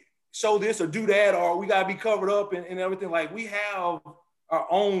can't show this or do that, or we gotta be covered up and everything. Like we have our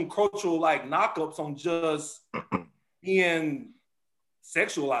own cultural like knockups on just being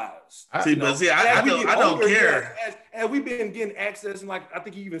sexualized. I don't care. As we've been getting access, and like I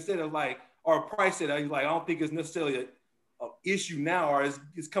think he even said it, like, or Price said, he's like, I don't think it's necessarily an issue now, or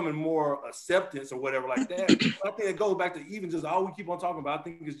it's coming more acceptance or whatever like that. But I think it goes back to even just all we keep on talking about. I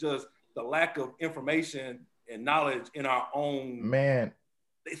think it's just the lack of information and knowledge in our own man.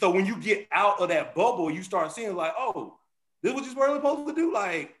 So when you get out of that bubble, you start seeing like, oh, this was just what I'm supposed to do.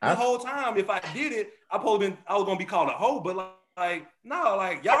 Like the whole time, if I did it, I was gonna be called a hoe, but like, no,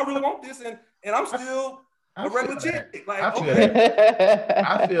 like y'all really want this, and I'm still a regular chick. Like, I feel okay. that.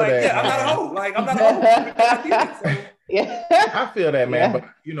 I feel like, that. Yeah, I'm not a hoe. Like, I'm not a hoe. I did it, so. Yeah. I feel that, man. But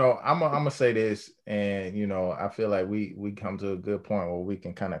I'm gonna say this, and I feel like we come to a good point where we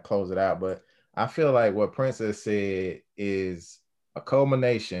can kind of close it out. But I feel like what Princess said is a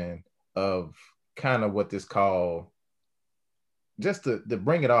culmination of kind of what this called, just to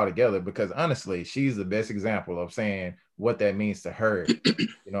bring it all together, because honestly, she's the best example of saying what that means to her. You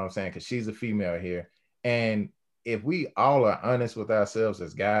know what I'm saying? Because she's a female here. And if we all are honest with ourselves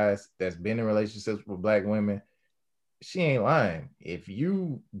as guys that's been in relationships with Black women, she ain't lying. If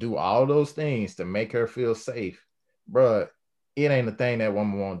you do all those things to make her feel safe, bruh, it ain't a thing that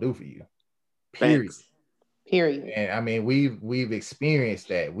woman won't do for you. Period. Thanks. Period. And I mean, we've experienced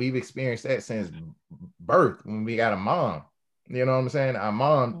that. We've experienced that since birth when we got a mom. You know what I'm saying? Our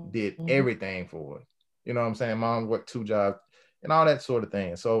mom did everything for us. You know what I'm saying? Mom worked 2 jobs and all that sort of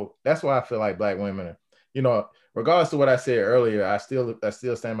thing. So that's why I feel like Black women, regardless to what I said earlier, I still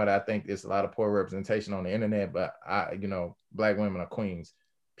stand by that. I think there's a lot of poor representation on the internet, but Black women are queens,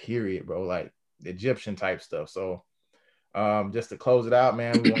 period, bro. Like Egyptian type stuff. So Just to close it out,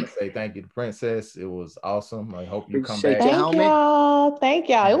 man, we want to say thank you to Princess. It was awesome. I hope you come Appreciate back. you, Thank homie. y'all. Thank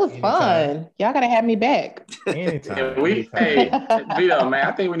y'all. It was Anytime. fun. Y'all gotta have me back. Anytime. Hey, Vito, man,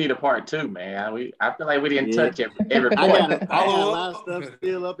 I think we need a part 2, man. I feel like we didn't touch every I point. got a lot of stuff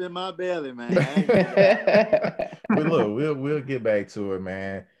still up in my belly, man. But look, we'll get back to it,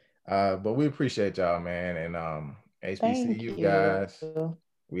 man. But we appreciate y'all, man. And HBCU guys,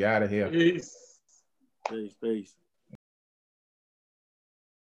 we out of here. Peace. Peace.